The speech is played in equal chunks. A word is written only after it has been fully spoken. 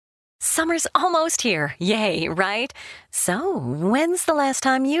Summer's almost here. Yay, right? So, when's the last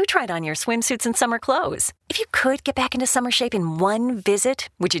time you tried on your swimsuits and summer clothes? If you could get back into summer shape in one visit,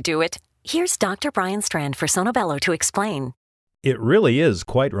 would you do it? Here's Dr. Brian Strand for Sonobello to explain. It really is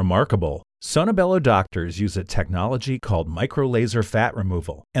quite remarkable. Sonobello doctors use a technology called microlaser fat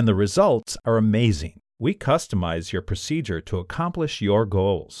removal, and the results are amazing. We customize your procedure to accomplish your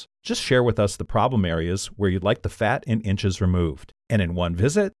goals. Just share with us the problem areas where you'd like the fat in inches removed. And in one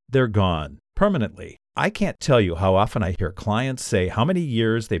visit, they're gone, permanently. I can't tell you how often I hear clients say how many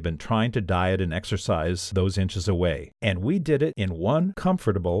years they've been trying to diet and exercise those inches away. And we did it in one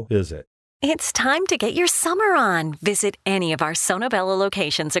comfortable visit. It's time to get your summer on. Visit any of our Sonobello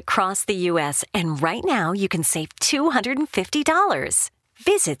locations across the U.S., and right now you can save $250.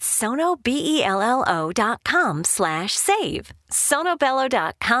 Visit sonobello.com/save.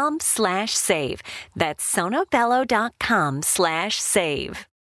 sonobello.com/save. That's sonobello.com/save.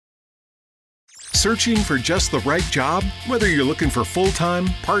 Searching for just the right job? Whether you're looking for full-time,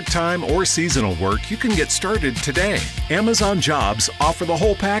 part-time, or seasonal work, you can get started today. Amazon Jobs offer the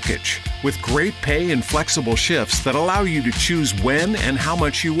whole package with great pay and flexible shifts that allow you to choose when and how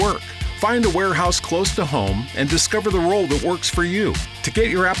much you work. Find a warehouse close to home and discover the role that works for you. To get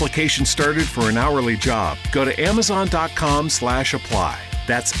your application started for an hourly job, go to amazon.com/apply.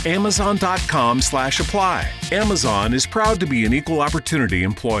 That's amazon.com/apply. Amazon is proud to be an equal opportunity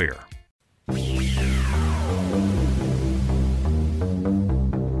employer.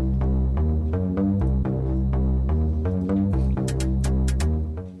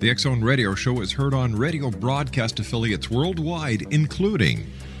 The X Zone Radio Show is heard on radio broadcast affiliates worldwide, including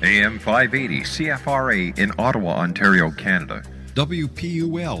AM 580 CFRA in Ottawa, Ontario, Canada.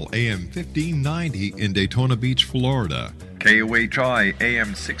 WPUL AM 1590 in Daytona Beach, Florida. KOHI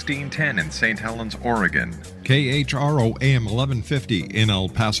AM 1610 in St. Helens, Oregon. KHRO AM 1150 in El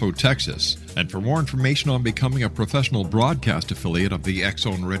Paso, Texas. And for more information on becoming a professional broadcast affiliate of the X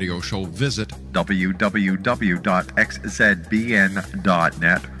Zone Radio Show, visit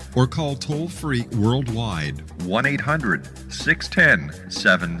www.xzbn.net or call toll-free worldwide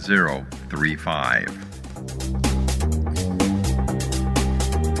 1-800-610-7035.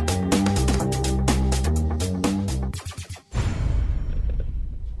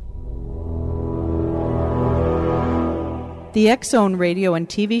 The X Zone radio and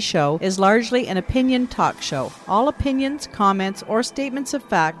TV show is largely an opinion talk show. All opinions, comments, or statements of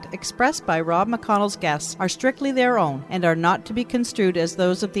fact expressed by Rob McConnell's guests are strictly their own and are not to be construed as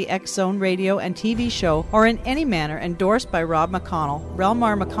those of the X Zone radio and TV show or in any manner endorsed by Rob McConnell,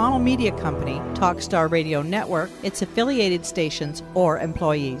 Relmar McConnell Media Company, Talkstar Radio Network, its affiliated stations, or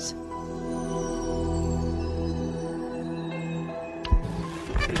employees.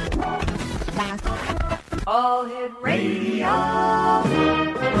 All Hit Radio.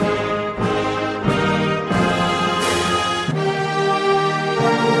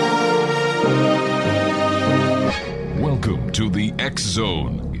 Welcome to the X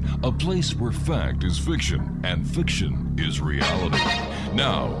Zone, a place where fact is fiction and fiction is reality.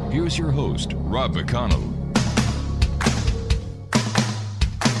 Now, here's your host, Rob McConnell.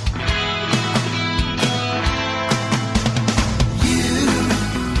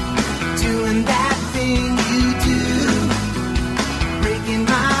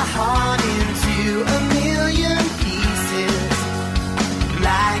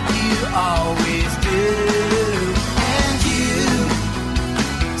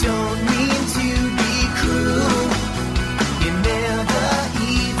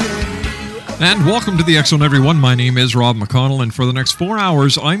 And welcome to the X Zone, everyone. My name is Rob McConnell, and for the next 4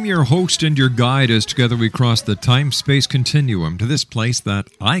 hours, I'm your host and your guide as together we cross the time-space continuum to this place that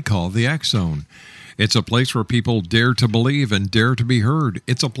I call the X Zone. It's a place where people dare to believe and dare to be heard.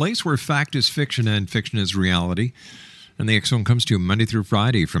 It's a place where fact is fiction and fiction is reality. And the X Zone comes to you Monday through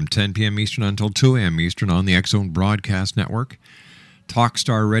Friday from 10 p.m. Eastern until 2 a.m. Eastern on the X Zone Broadcast Network,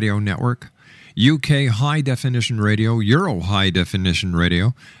 Talkstar Radio Network, UK High Definition Radio, Euro High Definition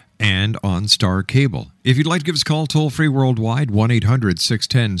Radio, and on Star Cable. If you'd like to give us a call toll-free worldwide,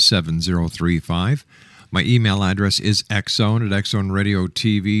 1-800-610-7035. My email address is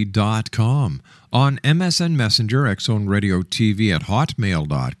xzone@xzoneradiotv.com. On MSN Messenger,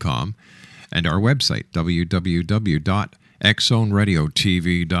 xzoneradiotv@hotmail.com. And our website,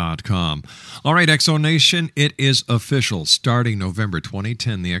 www.xzoneradiotv.com. All right, X Zone Nation, it is official. Starting November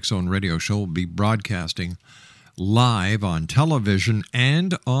 2010, the X Zone Radio Show will be broadcasting live on television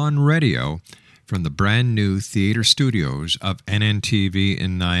and on radio from the brand new theater studios of NNTV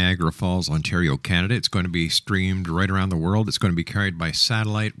in Niagara Falls, Ontario, Canada. It's going to be streamed right around the world. It's going to be carried by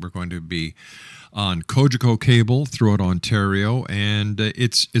satellite. We're going to be on Cogeco Cable throughout Ontario, and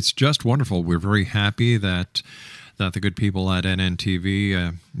it's just wonderful. We're very happy that the good people at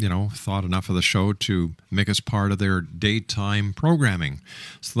NNTV, thought enough of the show to make us part of their daytime programming.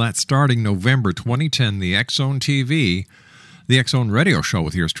 So that's starting November 2010. The X-Zone TV, the X-Zone radio show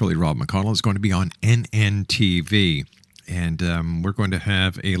with yours truly, Rob McConnell, is going to be on NNTV. And we're going to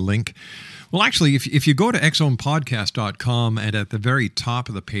have a link. Well, actually, if you go to xzonepodcast.com, and at the very top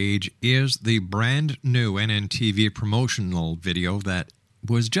of the page is the brand new NNTV promotional video that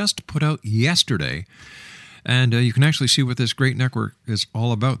was just put out yesterday. And you can actually see what this great network is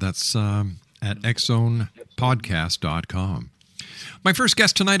all about. That's at xzonepodcast.com. My first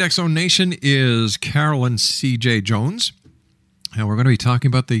guest tonight, X-Zone Nation, is CAROLYN C.J. Jones. And we're going to be talking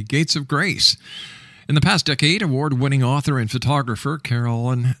about the Gates of Grace. In the past decade, award-winning author and photographer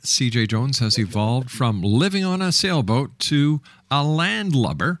CAROLYN C.J. Jones has evolved from living on a sailboat to a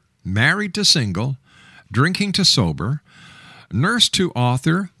landlubber, married to single, drinking to sober, nurse to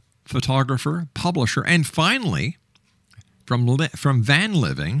author, photographer, publisher, and finally, from van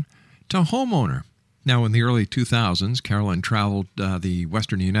living to homeowner. Now, in the early 2000s, CAROLYN traveled the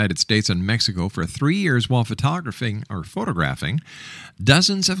western United States and Mexico for 3 years while photographing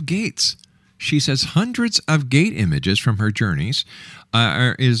dozens of gates. She says hundreds of gate images from her journeys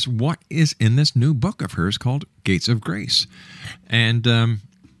is what is in this new book of hers called Gates of Grace. And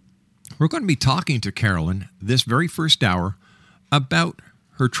we're going to be talking to CAROLYN this very first hour about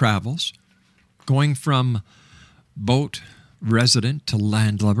her travels, going from boat resident to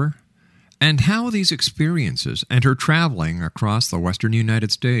landlubber, and how these experiences and her traveling across the western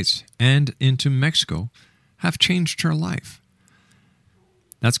United States and into Mexico have changed her life.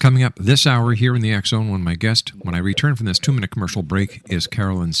 That's coming up this hour here in the X-Zone when my guest, when I return from this 2-minute commercial break, is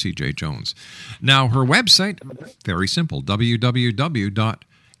CAROLYN C.J. Jones. Now, her website, very simple,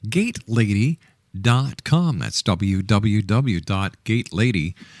 www.gatelady.com. That's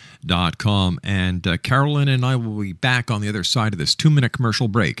www.gatelady.com. And CAROLYN and I will be back on the other side of this 2-minute commercial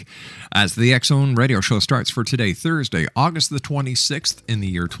break as the X-Zone radio show starts for today, Thursday, August the 26th in the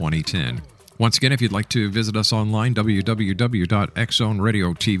year 2010. Once again, if you'd like to visit us online,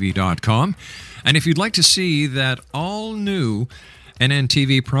 www.xzoneradiotv.com. And if you'd like to see that all-new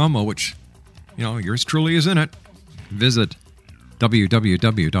NNTV promo, which, yours truly is in it, visit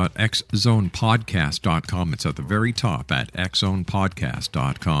www.xzonepodcast.com. It's at the very top at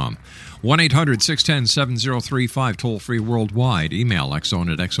xzonepodcast.com. 1-800-610-7035, toll-free worldwide. Email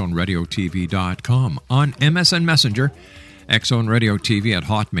xzone@xzoneradiotv.com. On MSN Messenger, xzoneradiotv at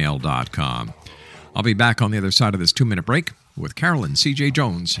hotmail.com. I'll be back on the other side of this 2-minute break with CAROLYN C.J.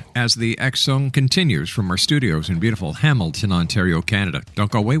 Jones as the X-Zone continues from our studios in beautiful Hamilton, Ontario, Canada.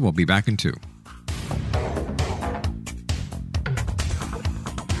 Don't go away. We'll be back in 2.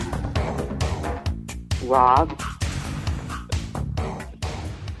 Rob?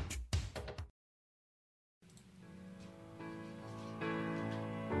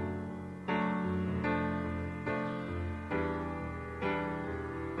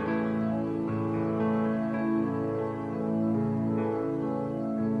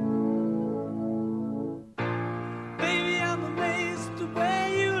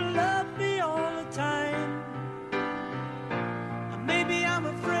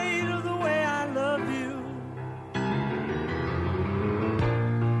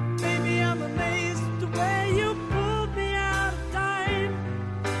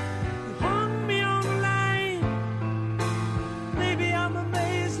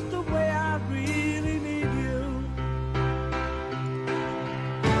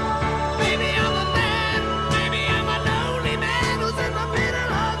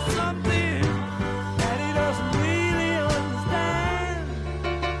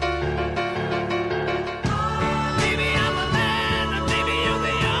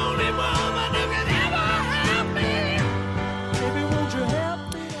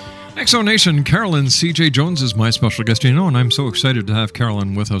 X-Zone Nation, CAROLYN C.J. Jones is my special guest, and I'm so excited to have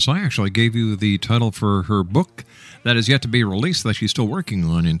CAROLYN with us. I actually gave you the title for her book that is yet to be released that she's still working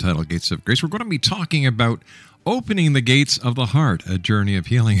on, entitled Gates of Grace. We're going to be talking about opening the gates of the heart, a journey of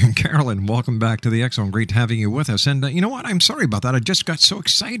healing. And CAROLYN, welcome back to the X-Zone. Great having you with us. And you know what? I'm sorry about that. I just got so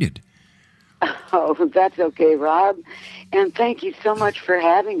excited. Oh, that's okay, Rob. And thank you so much for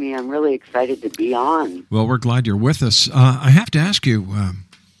having me. I'm really excited to be on. Well, we're glad you're with us. I have to ask you,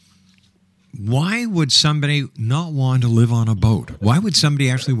 why would somebody not want to live on a boat? Why would somebody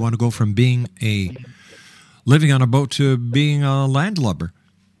actually want to go from being living on a boat to being a landlubber?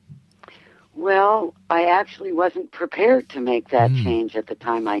 Well, I actually wasn't prepared to make that change at the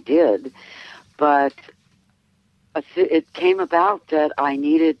time I did. But it came about that I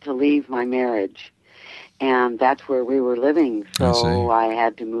needed to leave my marriage, and that's where we were living, so I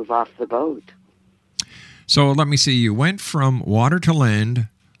had to move off the boat. So let me see, you went from water to land,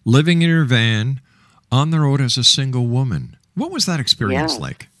 living in your van, on the road as a single woman. What was that experience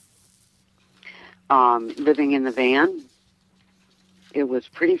like? Living in the van, it was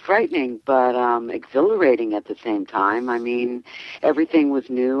pretty frightening, but exhilarating at the same time. I mean, everything was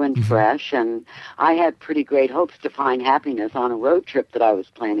new and fresh, and I had pretty great hopes to find happiness on a road trip that I was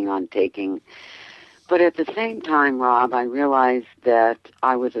planning on taking. But at the same time, Rob, I realized that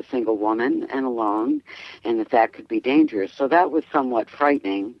I was a single woman and alone, and that could be dangerous. So that was somewhat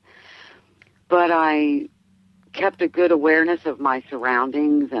frightening. But I kept a good awareness of my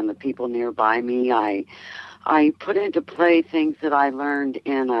surroundings and the people nearby me. I put into play things that I learned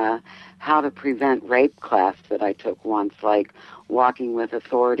in a how to prevent rape class that I took once, like walking with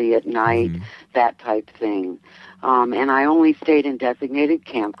authority at night, that type thing. And I only stayed in designated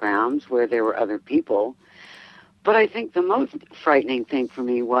campgrounds where there were other people. But I think the most frightening thing for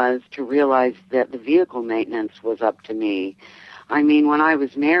me was to realize that the vehicle maintenance was up to me. I mean, when I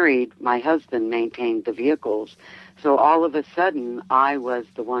was married, my husband maintained the vehicles. So all of a sudden, I was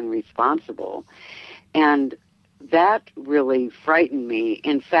the one responsible. And that really frightened me.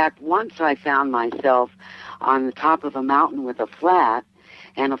 In fact, once I found myself on the top of a mountain with a flat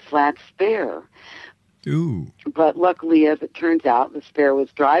and a flat spare. Ooh. But luckily, as it turns out, the spare was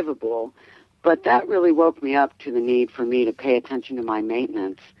drivable. But that really woke me up to the need for me to pay attention to my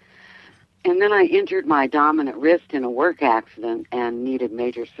maintenance. And then I injured my dominant wrist in a work accident and needed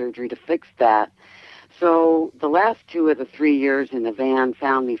major surgery to fix that. So the last 2 of the 3 years in the van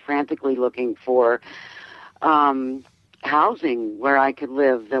found me frantically looking for housing where I could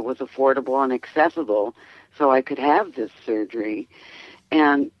live that was affordable and accessible so I could have this surgery.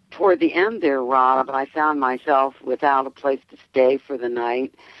 And toward the end there, Rob, I found myself without a place to stay for the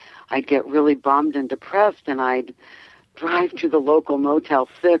night. I'd get really bummed and depressed, and I'd drive to the local Motel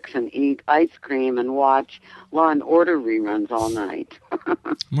 6 and eat ice cream and watch Law and Order reruns all night.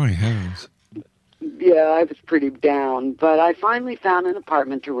 My heavens. Yeah, I was pretty down. But I finally found an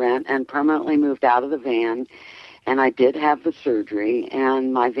apartment to rent and permanently moved out of the van, and I did have the surgery,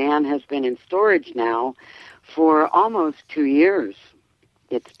 and my van has been in storage now for almost 2 years.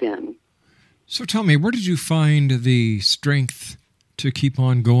 It's been. So tell me, where did you find the strength to keep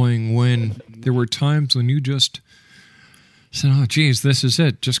on going when there were times when you just said, oh, geez, this is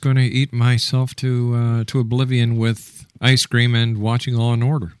it. Just going to eat myself to oblivion with ice cream and watching Law and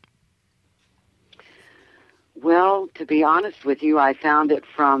Order? Well, to be honest with you, I found it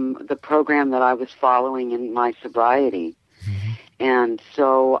from the program that I was following in my sobriety. And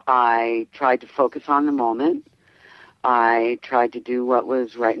so I tried to focus on the moment. I tried to do what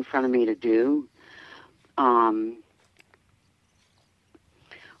was right in front of me to do.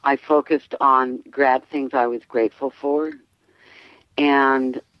 I focused on things I was grateful for.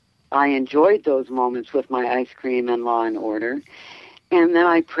 And I enjoyed those moments with my ice cream and Law and Order. And then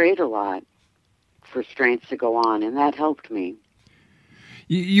I prayed a lot for strength to go on, and that helped me.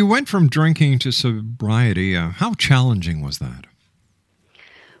 You went from drinking to sobriety. How challenging was that?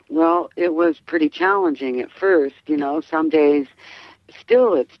 Well, it was pretty challenging at first. You know, some days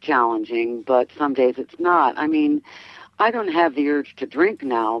still it's challenging, but some days it's not. I mean, I don't have the urge to drink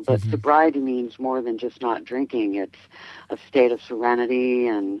now, but sobriety means more than just not drinking. It's a state of serenity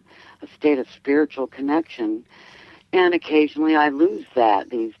and a state of spiritual connection. And occasionally I lose that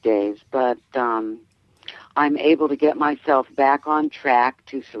these days, but I'm able to get myself back on track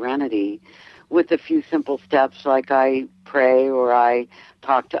to serenity with a few simple steps, like I pray or I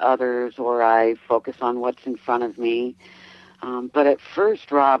talk to others or I focus on what's in front of me. But at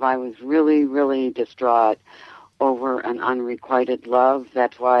first, Rob, I was really, really distraught over an unrequited love.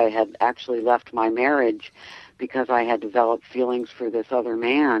 That's why I had actually left my marriage, because I had developed feelings for this other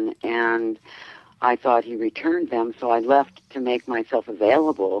man, and I thought he returned them, so I left to make myself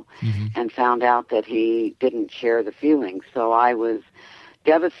available and found out that he didn't share the feelings. So I was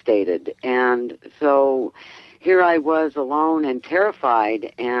devastated. And so here I was alone and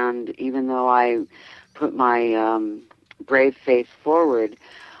terrified, and even though I put my brave face forward,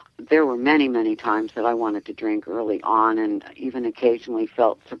 there were many, many times that I wanted to drink early on and even occasionally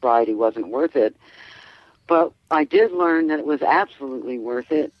felt sobriety wasn't worth it. But I did learn that it was absolutely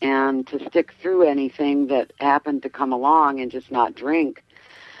worth it, and to stick through anything that happened to come along and just not drink.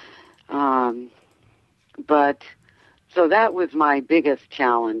 But so that was my biggest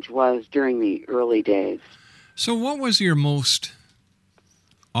challenge, was during the early days. So what was your most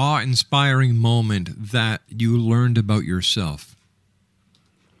awe-inspiring moment that you learned about yourself?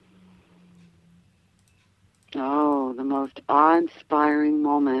 Oh, most awe-inspiring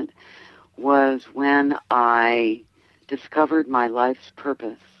moment was when I discovered my life's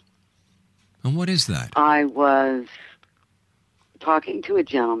purpose. And what is that? I was talking to a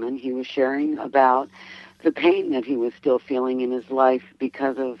gentleman. He was sharing about the pain that he was still feeling in his life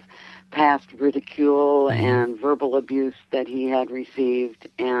because of past ridicule and verbal abuse that he had received,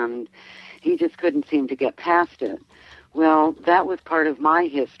 and he just couldn't seem to get past it. Well, that was part of my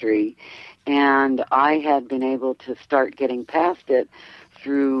history, and I had been able to start getting past it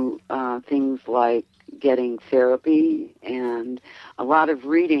through things like getting therapy and a lot of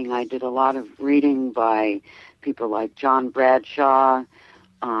reading. I did a lot of reading by people like John Bradshaw,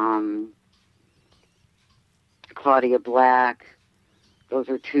 Claudia Black. Those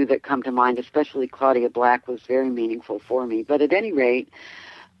are two that come to mind, especially Claudia Black was very meaningful for me. But at any rate,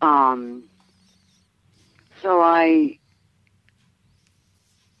 so I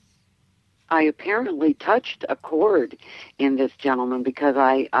apparently touched a chord in this gentleman because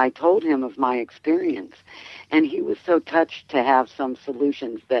I told him of my experience. And he was so touched to have some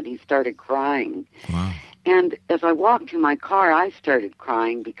solutions that he started crying. Wow. And as I walked to my car, I started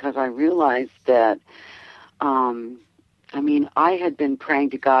crying because I realized that, I had been praying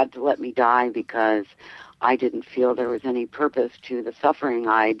to God to let me die because I didn't feel there was any purpose to the suffering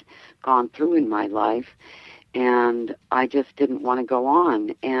I'd gone through in my life. And I just didn't want to go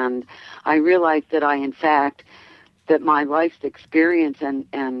on. And I realized that that my life's experience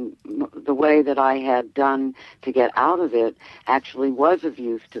and the way that I had done to get out of it actually was of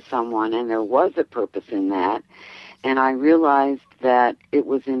use to someone, and there was a purpose in that. And I realized that it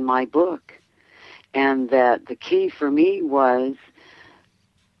was in my book, and that the key for me was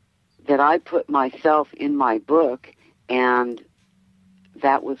that I put myself in my book, and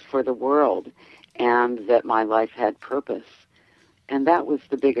that was for the world, and that my life had purpose. And that was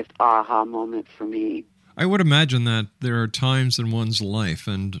the biggest aha moment for me. I would imagine that there are times in one's life,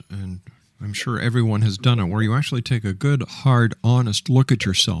 and I'm sure everyone has done it, where you actually take a good, hard, honest look at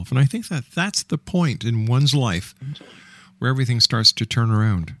yourself. And I think that that's the point in one's life where everything starts to turn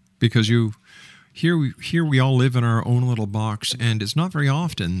around. Because here we all live in our own little box, and it's not very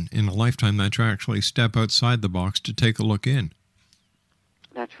often in a lifetime that you actually step outside the box to take a look in.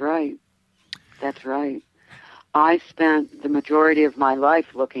 That's right. That's right. I spent the majority of my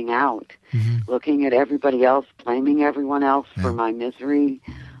life looking out, looking at everybody else, blaming everyone else for my misery,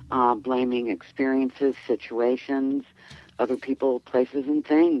 blaming experiences, situations, other people, places, and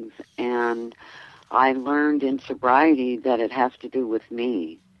things. And I learned in sobriety that it has to do with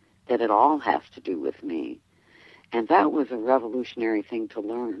me, that it all has to do with me. And that was a revolutionary thing to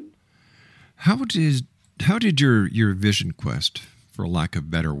learn. How did your vision quest, for lack of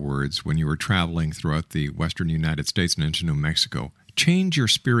better words, when you were traveling throughout the western United States and into New Mexico, change your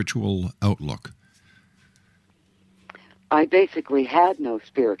spiritual outlook? I basically had no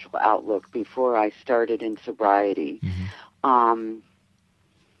spiritual outlook before I started in sobriety. And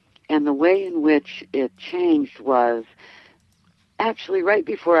the way in which it changed was, actually right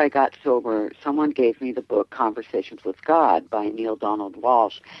before I got sober, someone gave me the book Conversations with God by Neil Donald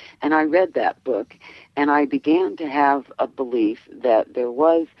Walsh, and I read that book, and I began to have a belief that there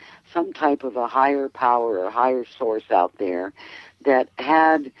was some type of a higher power or higher source out there that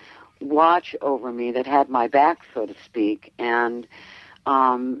had watch over me, that had my back, so to speak, and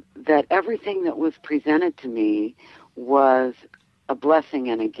that everything that was presented to me was a blessing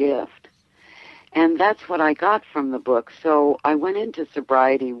and a gift. And that's what I got from the book. So I went into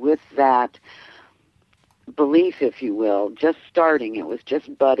sobriety with that belief, if you will, just starting. It was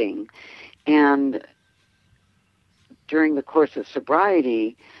just budding. And during the course of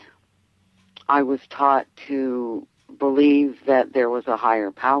sobriety, I was taught to believe that there was a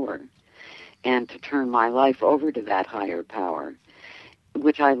higher power and to turn my life over to that higher power,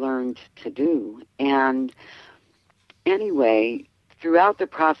 which I learned to do. And anyway, throughout the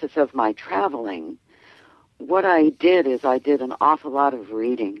process of my traveling, what I did is I did an awful lot of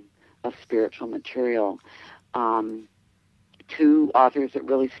reading of spiritual material. Two authors that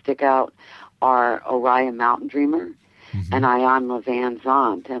really stick out are Oriah Mountain Dreamer and Iyanla Van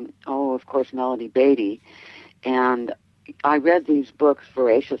Zandt, and, of course, Melody Beatty. And I read these books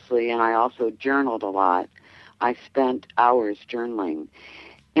voraciously, and I also journaled a lot. I spent hours journaling.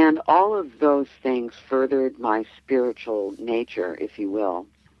 And all of those things furthered my spiritual nature, if you will.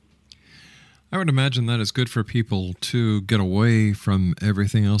 I would imagine that it's good for people to get away from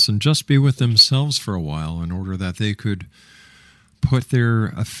everything else and just be with themselves for a while in order that they could put their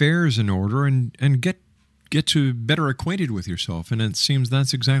affairs in order and get to better acquainted with yourself. And it seems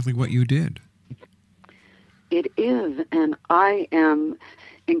that's exactly what you did. It is, and I am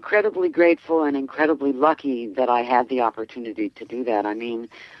incredibly grateful and incredibly lucky that I had the opportunity to do that. I mean,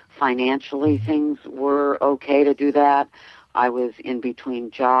 financially, things were okay to do that. I was in between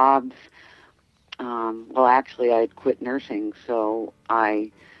jobs. Well, actually, I had quit nursing, so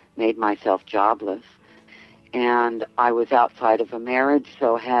I made myself jobless. And I was outside of a marriage,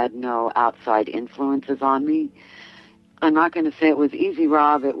 so had no outside influences on me. I'm not going to say it was easy,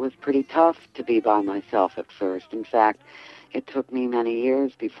 Rob. It was pretty tough to be by myself at first. In fact, it took me many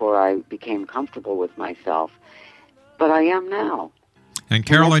years before I became comfortable with myself. But I am now. And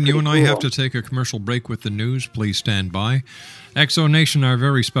Carolyn, you and I have cool. to take a commercial break with the news. Please stand by. Exo Nation, our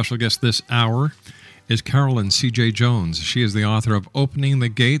very special guest this hour is CAROLYN C.J. Jones. She is the author of Opening the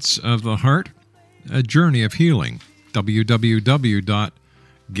Gates of the Heart, A Journey of Healing,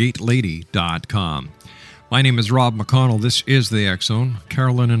 www.gatelady.com. My name is Rob McConnell. This is the X Zone.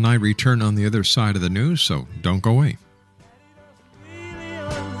 Carolyn and I return on the other side of the news, so don't go away.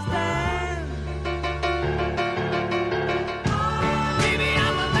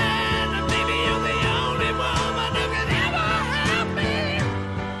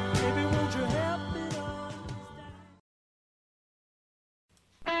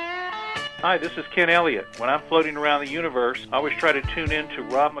 Hi, this is Ken Elliott. When I'm floating around the universe, I always try to tune in to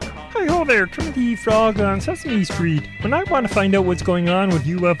Rob McConnell. Hi ho there, Trinity Frog on Sesame Street. When I want to find out what's going on with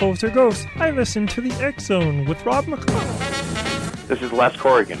UFOs or ghosts, I listen to the X Zone with Rob McConnell. This is Les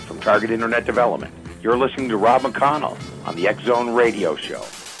Corrigan from Target Internet Development. You're listening to Rob McConnell on the X Zone Radio Show.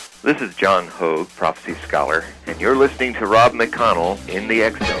 This is John Hogue, prophecy scholar, and you're listening to Rob McConnell in the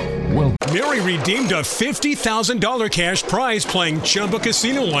X Zone. Well, Mary redeemed a $50,000 cash prize playing Chumba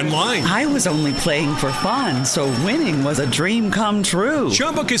Casino online. I was only playing for fun, so winning was a dream come true.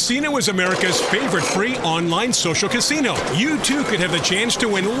 Chumba Casino is America's favorite free online social casino. You too could have the chance to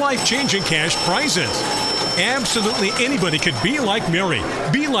win life-changing cash prizes. Absolutely anybody could be like Mary.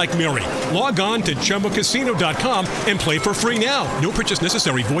 Be like Mary. Log on to ChumbaCasino.com and play for free now. No purchase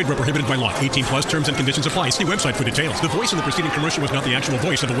necessary. Void where prohibited by law. 18 plus terms and conditions apply. See website for details. The voice in the preceding commercial was not the actual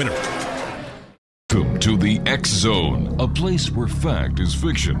voice of the winner. Welcome to the X Zone, a place where fact is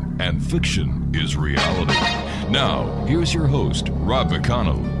fiction and fiction is reality. Now, here's your host, Rob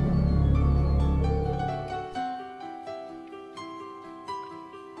McConnell.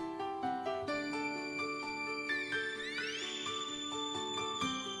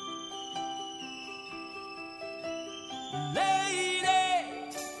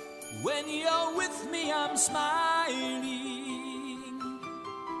 When you're with me, I'm smiling.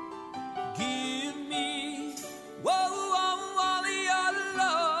 Give me, all your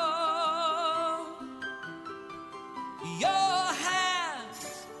love. Your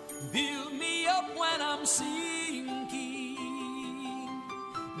hands build me up when I'm sinking.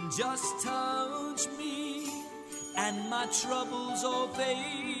 Just touch me and my troubles all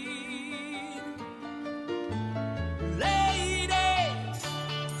fade.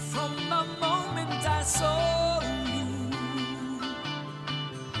 From the moment I saw you,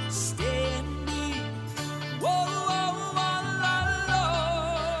 standing,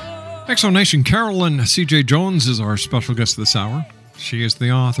 Exo Nation, CAROLYN C.J. Jones is our special guest this hour. She is the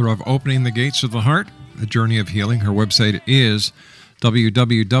author of Opening the Gates of the Heart, A Journey of Healing. Her website is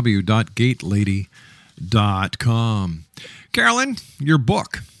www.gatelady.com. CAROLYN, your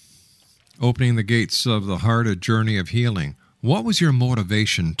book, Opening the Gates of the Heart, A Journey of Healing. What was your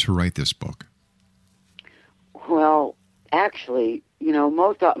motivation to write this book? Well, actually,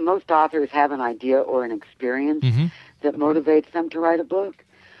 most authors have an idea or an experience that motivates them to write a book.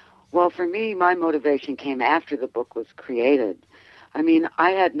 Well, for me, my motivation came after the book was created. I mean,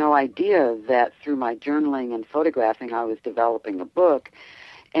 I had no idea that through my journaling and photographing, I was developing a book.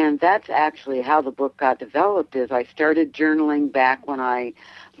 And that's actually how the book got developed. Is I started journaling back when I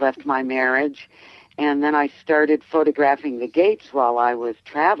left my marriage. And then I started photographing the gates while I was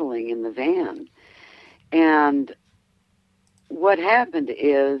traveling in the van. And what happened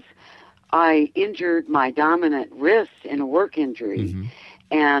is I injured my dominant wrist in a work injury.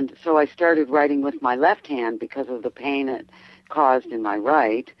 And so I started writing with my left hand because of the pain it caused in my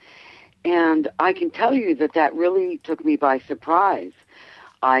right. And I can tell you that really took me by surprise.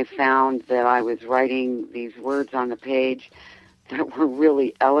 I found that I was writing these words on the page that were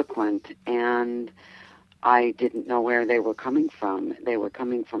really eloquent, and I didn't know where they were coming from. They were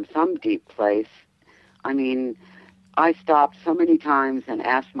coming from some deep place. I mean, I stopped so many times and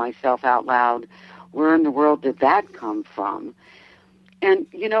asked myself out loud, where in the world did that come from? And,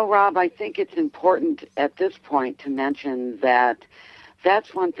 Rob, I think it's important at this point to mention that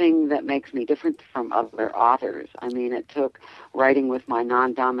that's one thing that makes me different from other authors. I mean, it took writing with my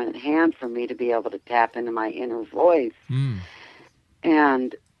non-dominant hand for me to be able to tap into my inner voice.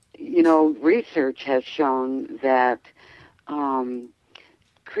 And, research has shown that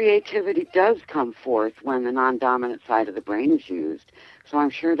creativity does come forth when the non-dominant side of the brain is used. So I'm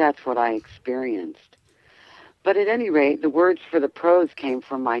sure that's what I experienced. But at any rate, the words for the prose came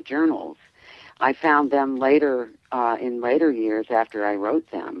from my journals. I found them later, in later years after I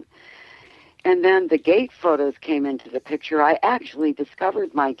wrote them. And then the gate photos came into the picture. I actually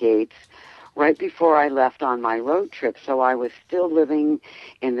discovered my gates right before I left on my road trip. So I was still living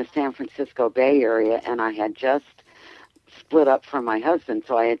in the San Francisco Bay Area, and I had just split up from my husband,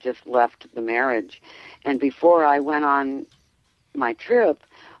 so I had just left the marriage. And before I went on my trip,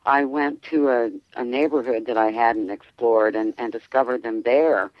 I went to a neighborhood that I hadn't explored and discovered them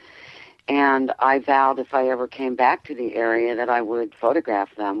there. And I vowed if I ever came back to the area that I would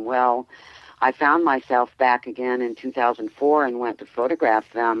photograph them. Well, I found myself back again in 2004 and went to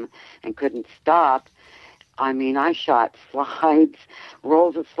photograph them and couldn't stop. I mean, I shot slides,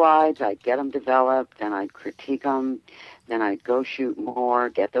 rolls of slides. I'd get them developed, and I'd critique them. Then I'd go shoot more,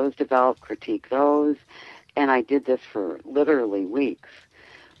 get those developed, critique those. And I did this for literally weeks.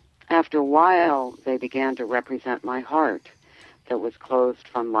 After a while, they began to represent my heart that was closed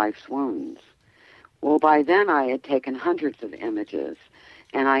from life's wounds. Well, by then I had taken hundreds of images,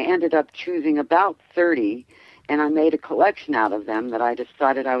 and I ended up choosing about 30, and I made a collection out of them that I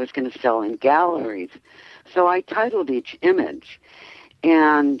decided I was going to sell in galleries. So I titled each image.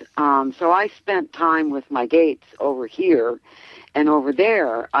 And so I spent time with my gates over here, and over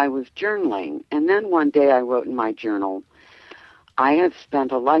there I was journaling. And then one day I wrote in my journal, I have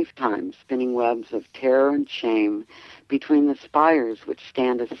spent a lifetime spinning webs of terror and shame between the spires which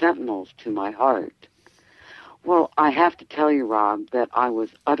stand as sentinels to my heart. Well, I have to tell you, Rob, that I was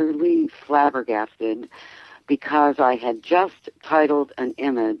utterly flabbergasted because I had just titled an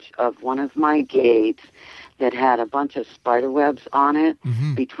image of one of my gates that had a bunch of spider webs on it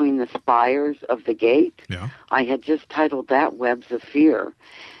between the spires of the gate. Yeah. I had just titled that Webs of Fear.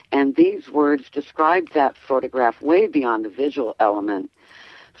 And these words described that photograph way beyond the visual element.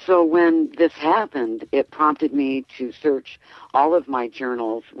 So when this happened, it prompted me to search all of my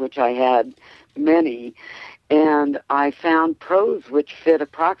journals, which I had many, and I found prose which fit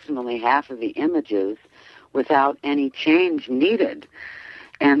approximately half of the images without any change needed.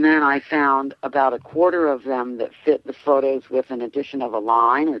 And then I found about a quarter of them that fit the photos with an addition of a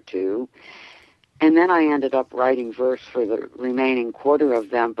line or two. And then I ended up writing verse for the remaining quarter of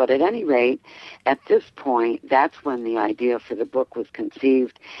them. But at any rate, at this point, that's when the idea for the book was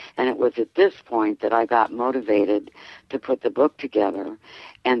conceived. And it was at this point that I got motivated to put the book together.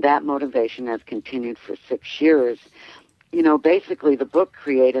 And that motivation has continued for 6 years. You know, basically the book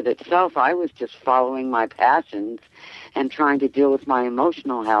created itself. I was just following my passions and trying to deal with my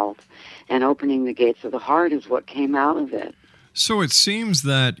emotional health. And opening the gates of the heart is what came out of it. So it seems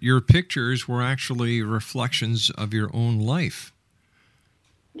that your pictures were actually reflections of your own life.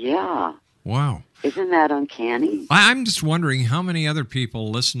 Yeah. Wow. Isn't that uncanny? I'm just wondering how many other people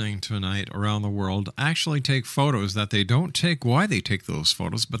listening tonight around the world actually take photos that they don't take, why they take those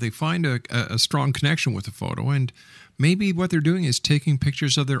photos, but they find a strong connection with the photo, and maybe what they're doing is taking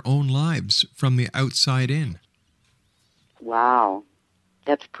pictures of their own lives from the outside in. Wow.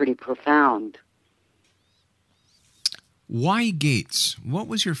 That's pretty profound. Why gates? What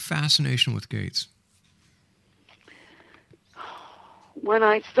was your fascination with gates? When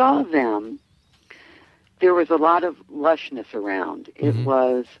I saw them, there was a lot of lushness around. It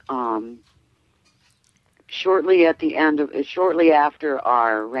was shortly after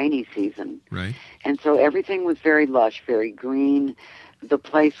our rainy season. Right. And so everything was very lush, very green. The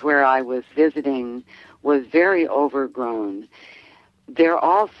place where I was visiting was very overgrown. There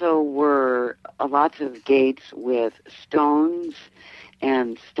also were lots of gates with stones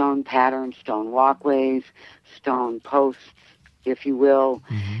and stone patterns, stone walkways, stone posts, if you will,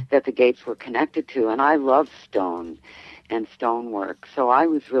 that the gates were connected to. And I love stone and stonework, so I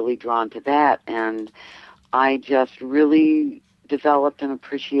was really drawn to that. And I just really developed an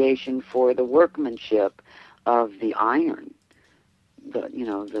appreciation for the workmanship of the iron,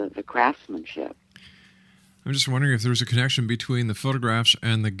 the craftsmanship. I'm just wondering if there's a connection between the photographs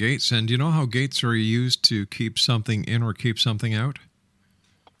and the gates. And do you know how gates are used to keep something in or keep something out?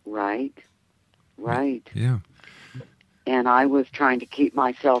 Right. Yeah. And I was trying to keep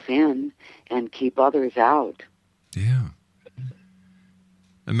myself in and keep others out. Yeah.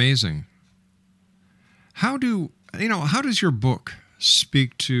 Amazing. How does your book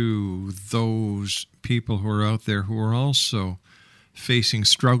speak to those people who are out there who are also facing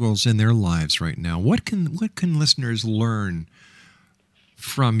struggles in their lives right now? What can listeners learn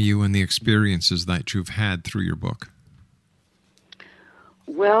from you and the experiences that you've had through your book?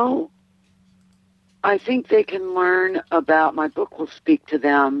 Well, I think they can learn about, my book will speak to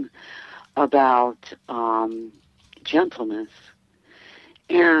them about gentleness.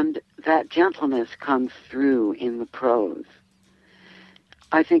 And that gentleness comes through in the prose.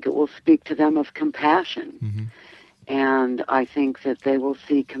 I think it will speak to them of compassion. Mm-hmm. And I think that they will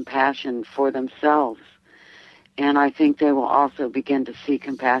see compassion for themselves. And I think they will also begin to see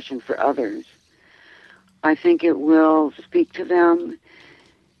compassion for others. I think it will speak to them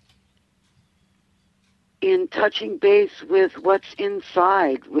in touching base with what's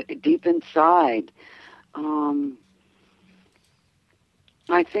inside, deep inside.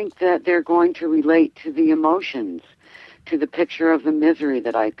 I think that they're going to relate to the emotions, to the picture of the misery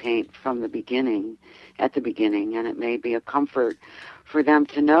that I paint from the beginning, at the beginning, and it may be a comfort for them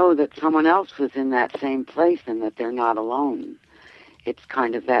to know that someone else was in that same place and that they're not alone. It's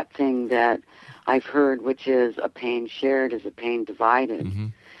kind of that thing that I've heard, which is a pain shared is a pain divided. Mm-hmm.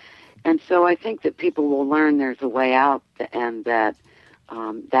 And so I think that people will learn there's a way out, and that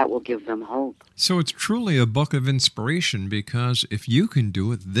that will give them hope. So it's truly a book of inspiration, because if you can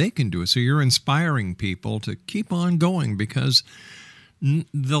do it, they can do it. So you're inspiring people to keep on going, because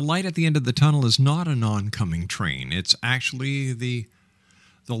the light at the end of the tunnel is not an oncoming train. It's actually the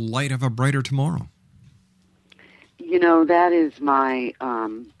light of a brighter tomorrow. You know, that is my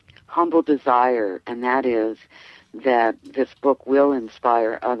humble desire, and that is that this book will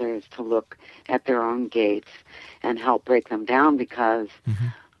inspire others to look at their own gates and help break them down, because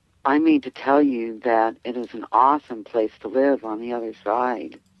I mean to tell you that it is an awesome place to live on the other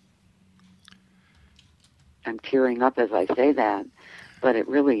side. I'm tearing up as I say that, but it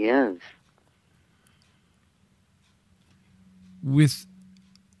really is. With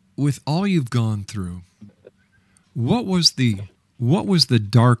all you've gone through, what was the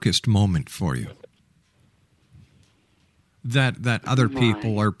darkest moment for you that other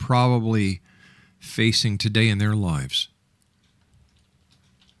people are probably facing today in their lives?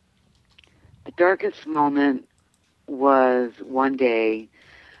 The darkest moment was one day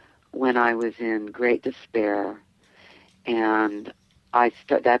when I was in great despair, and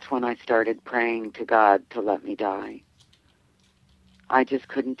that's when I started praying to God to let me die. I just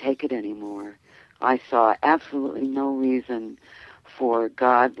couldn't take it anymore. I saw absolutely no reason for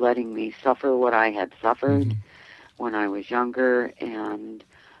God letting me suffer what I had suffered when I was younger, and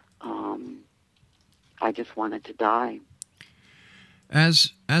I just wanted to die. As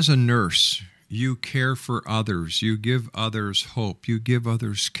a nurse, you care for others. You give others hope. You give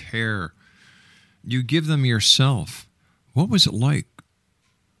others care. You give them yourself. What was it like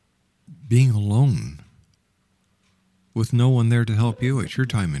being alone with no one there to help you at your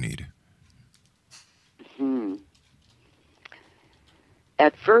time of need?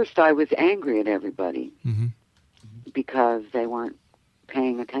 At first, I was angry at everybody because they weren't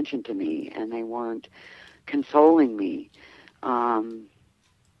paying attention to me and they weren't consoling me.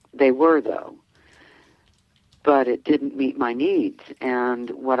 They were, though, but it didn't meet my needs.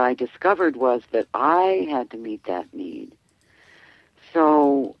 And what I discovered was that I had to meet that need.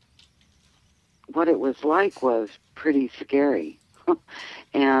 So what it was like was pretty scary.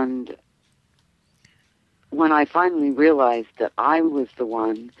 And when I finally realized that I was the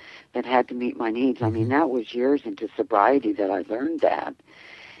one that had to meet my needs, I mean, that was years into sobriety that I learned that.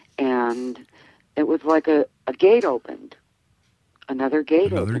 And it was like a gate opened. Another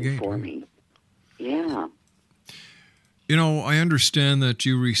gate opened for me. Yeah. You know, I understand that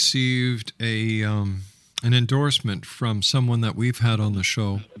you received an endorsement from someone that we've had on the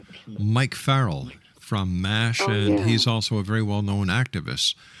show, Mike Farrell from MASH, he's also a very well-known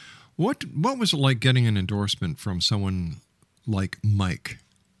activist. What was it like getting an endorsement from someone like Mike?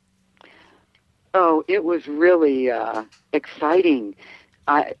 Oh, it was really exciting.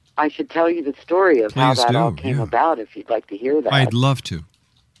 I should tell you the story of how that all came about, if you'd like to hear that. I'd love to.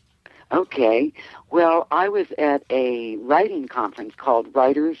 Okay. Well, I was at a writing conference called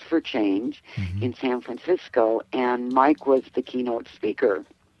Writers for Change in San Francisco, and Mike was the keynote speaker.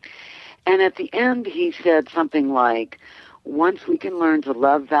 And at the end, he said something like, once we can learn to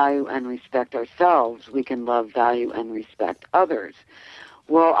love, value, and respect ourselves, we can love, value, and respect others.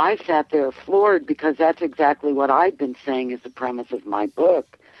 Well, I sat there floored because that's exactly what I'd been saying as the premise of my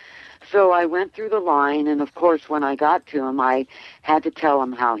book. So I went through the line, and of course, when I got to him, I had to tell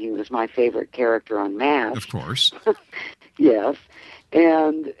him how he was my favorite character on MASH. Of course. Yes.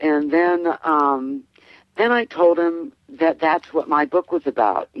 And then I told him that's what my book was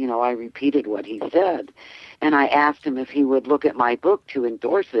about. You know, I repeated what he said. And I asked him if he would look at my book to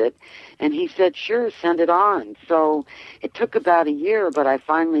endorse it. And he said, sure, send it on. So it took about a year, but I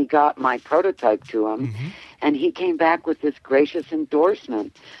finally got my prototype to him. And he came back with this gracious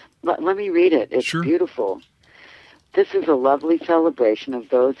endorsement. Let me read it. It's beautiful. This is a lovely celebration of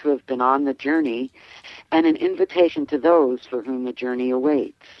those who have been on the journey and an invitation to those for whom the journey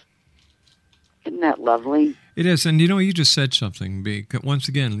awaits. Isn't that lovely? It is. And, you know, you just said something. Once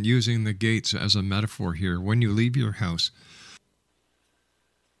again, using the gates as a metaphor here. When you leave your house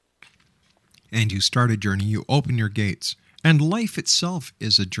and you start a journey, you open your gates. And life itself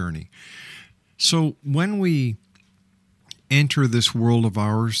is a journey. So when we enter this world of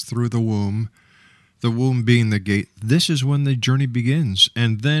ours through the womb being the gate, this is when the journey begins.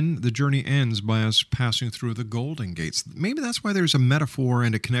 And then the journey ends by us passing through the golden gates. Maybe that's why there's a metaphor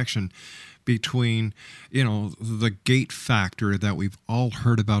and a connection between, you know, the gate factor that we've all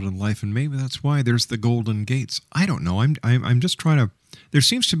heard about in life, and maybe that's why there's the golden gates. I don't know. I'm just trying to. There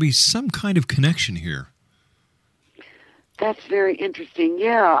seems to be some kind of connection here. That's very interesting.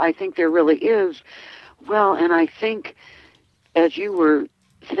 Yeah, I think there really is. Well, and I think as you were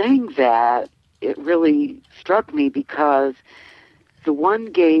saying that, it really struck me because the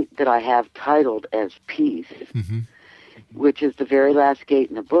one gate that I have titled as peace, which is the very last gate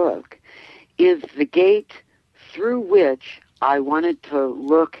in the book, is the gate through which I wanted to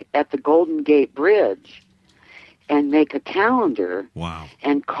look at the Golden Gate Bridge and make a calendar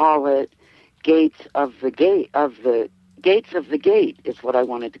and call it Gates of the Gate Gates of the Gate is what I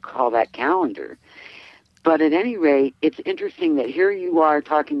wanted to call that calendar. But at any rate, it's interesting that here you are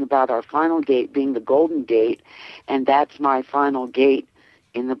talking about our final gate being the Golden Gate, and that's my final gate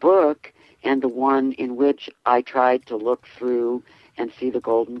in the book, and the one in which I tried to look through and see the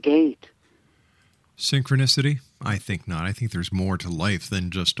Golden Gate. Synchronicity? I think not. I think there's more to life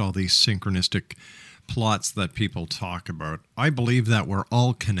than just all these synchronistic plots that people talk about. I believe that we're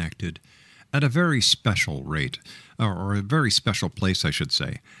all connected at a very special rate, or a very special place, I should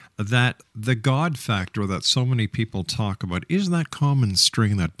say. That the God factor that so many people talk about is that common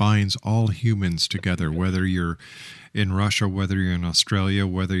string that binds all humans together, whether you're in Russia, whether you're in Australia,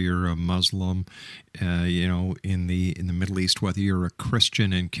 whether you're a Muslim, you know, in the Middle East, whether you're a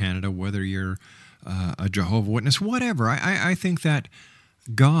Christian in Canada, whether you're a Jehovah's Witness, whatever. I think that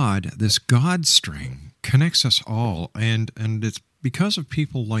God, this God string, connects us all, and it's because of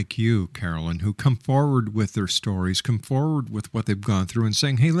people like you, Carolyn, who come forward with their stories, come forward with what they've gone through and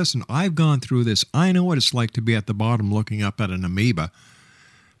saying, hey, listen, I've gone through this. I know what it's like to be at the bottom looking up at an amoeba,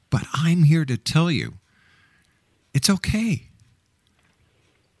 but I'm here to tell you it's okay.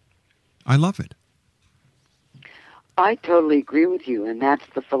 I love it. I totally agree with you, and that's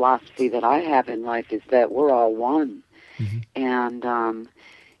the philosophy that I have in life, is that we're all one.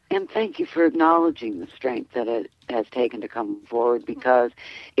 And thank you for acknowledging the strength that it has taken to come forward, because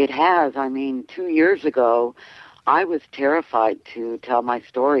it has. I mean, 2 years ago, I was terrified to tell my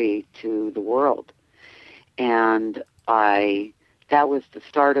story to the world. And that was the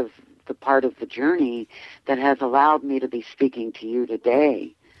start of the part of the journey that has allowed me to be speaking to you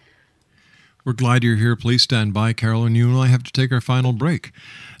today. We're glad you're here. Please stand by, Carolyn. You and I have to take our final break.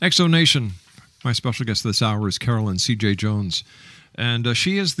 Exo Nation, my special guest this hour is Carolyn C.J. Jones. And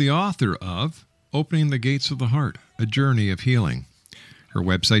she is the author of Opening the Gates of the Heart, A Journey of Healing. Her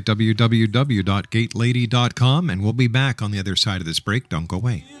website, www.gatelady.com, and we'll be back on the other side of this break. Don't go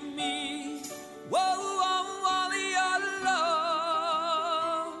away.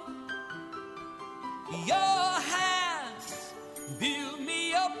 Your hands build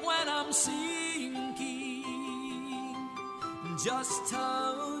me up when I'm sinking. Just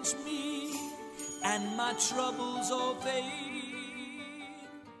touch me and my troubles all fade.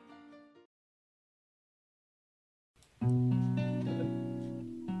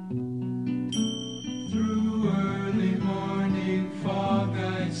 Through early morning fog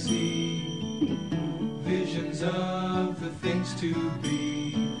I see visions of the things to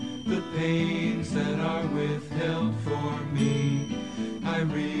be, the pains that are withheld for me. I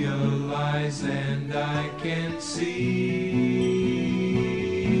realize and I can see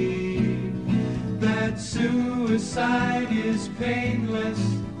that suicide is painless.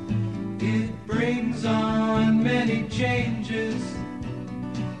 It brings on many changes,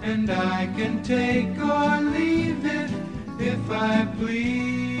 and I can take or leave it if I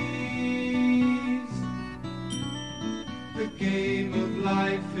please. The game of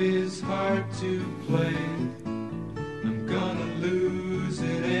life is hard to play. I'm gonna lose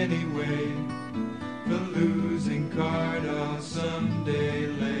it anyway. The losing card I'll someday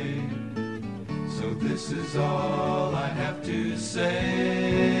lay. So this is all I have to say.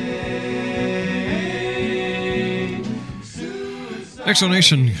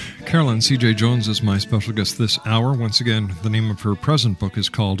 Exonation, Carolyn C.J. Jones is my special guest this hour. Once again, the name of her present book is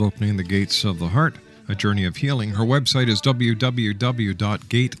called Opening the Gates of the Heart, A Journey of Healing. Her website is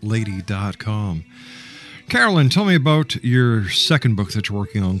www.gatelady.com. Carolyn, tell me about your second book that you're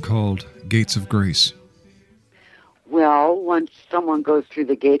working on called Gates of Grace. Well, once someone goes through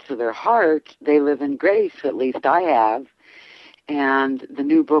the gates of their heart, they live in grace, at least I have, and the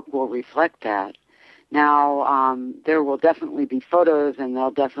new book will reflect that. Now, there will definitely be photos and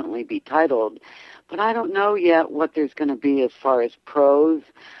they'll definitely be titled, but I don't know yet what there's going to be as far as prose.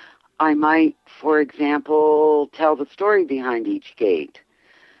 I might, for example, tell the story behind each gate.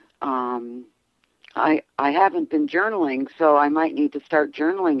 I haven't been journaling, so I might need to start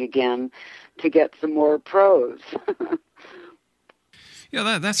journaling again to get some more prose.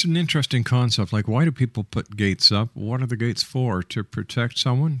 Yeah, that's an interesting concept. Like, why do people put gates up? What are the gates for? To protect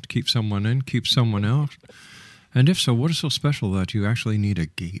someone? To keep someone in? Keep someone out? And if so, what is so special that you actually need a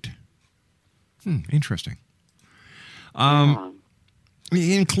gate? Interesting.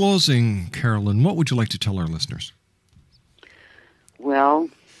 In closing, Carolyn, what would you like to tell our listeners? Well,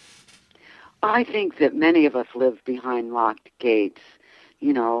 I think that many of us live behind locked gates,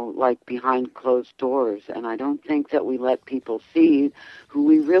 like behind closed doors, and I don't think that we let people see who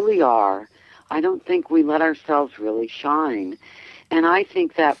we really are. I don't think we let ourselves really shine, and I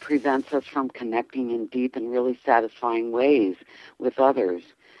think that prevents us from connecting in deep and really satisfying ways with others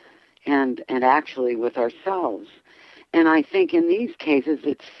and actually with ourselves. And I think in these cases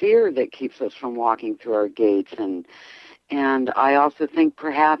it's fear that keeps us from walking through our gates, and I also think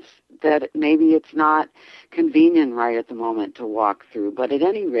perhaps that maybe it's not convenient right at the moment to walk through. But at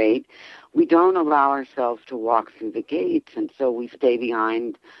any rate, we don't allow ourselves to walk through the gates, and so we stay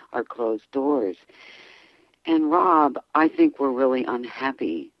behind our closed doors. And Rob, I think we're really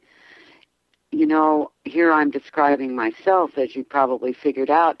unhappy. Here I'm describing myself, as you probably figured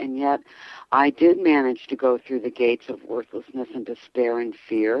out, and yet I did manage to go through the gates of worthlessness and despair and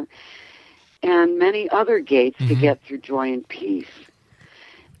fear, and many other gates to get through joy and peace.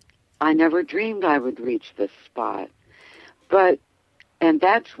 I never dreamed I would reach this spot. And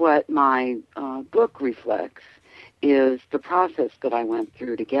that's what my book reflects, is the process that I went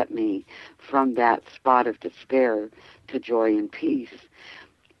through to get me from that spot of despair to joy and peace.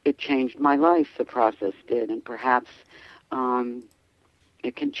 It changed my life, the process did, and perhaps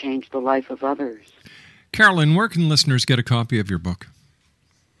it can change the life of others. Carolyn, where can listeners get a copy of your book?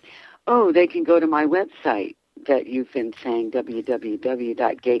 Oh, they can go to my website that you've been saying,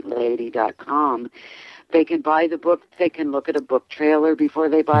 www.gatelady.com. They can buy the book. They can look at a book trailer before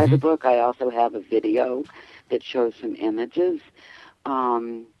they buy the book. I also have a video that shows some images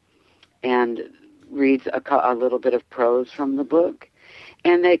and reads a little bit of prose from the book.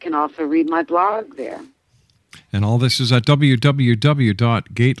 And they can also read my blog there. And all this is at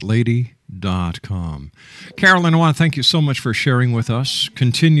www.gatelady.com. Carolyn, I want to thank you so much for sharing with us.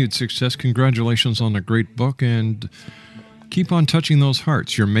 Continued success. Congratulations on a great book, and keep on touching those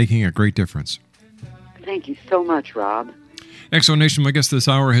hearts. You're making a great difference. Thank you so much, Rob. Exonation, my guest this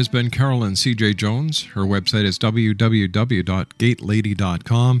hour has been Carolyn C.J. Jones. Her website is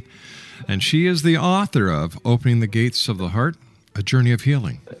www.gatelady.com, and she is the author of Opening the Gates of the Heart, A Journey of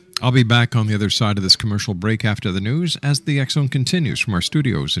Healing. I'll be back on the other side of this commercial break after the news as the X Zone continues from our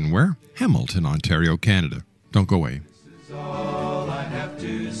studios in where? Hamilton, Ontario, Canada. Don't go away. This is all I have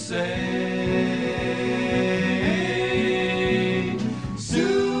to say.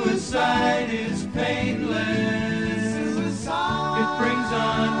 Suicide is painless. Suicide. It brings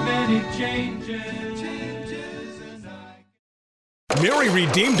on many changes. Mary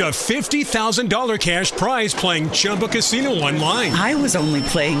redeemed a $50,000 cash prize playing Chumba Casino online. I was only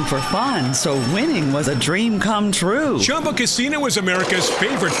playing for fun, so winning was a dream come true. Chumba Casino is America's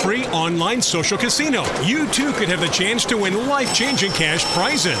favorite free online social casino. You too could have the chance to win life-changing cash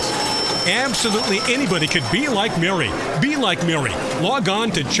prizes. Absolutely anybody could be like Mary. Be like Mary. Log on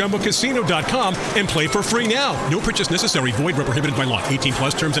to ChumbaCasino.com and play for free now. No purchase necessary. Void where prohibited by law. 18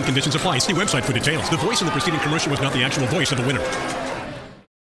 plus terms and conditions apply. See website for details. The voice in the preceding commercial was not the actual voice of the winner.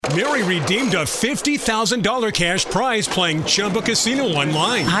 Mary redeemed a $50,000 cash prize playing Chumba Casino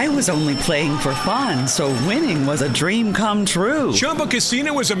online. I was only playing for fun, so winning was a dream come true. Chumba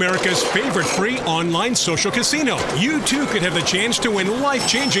Casino is America's favorite free online social casino. You too could have the chance to win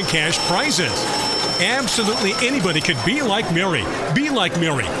life-changing cash prizes. Absolutely anybody could be like Mary. Be like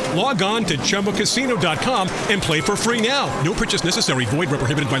Mary. Log on to ChumbaCasino.com and play for free now. No purchase necessary. Void where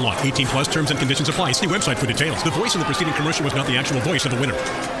prohibited by law. 18 plus terms and conditions apply. See website for details. The voice in the preceding commercial was not the actual voice of the winner.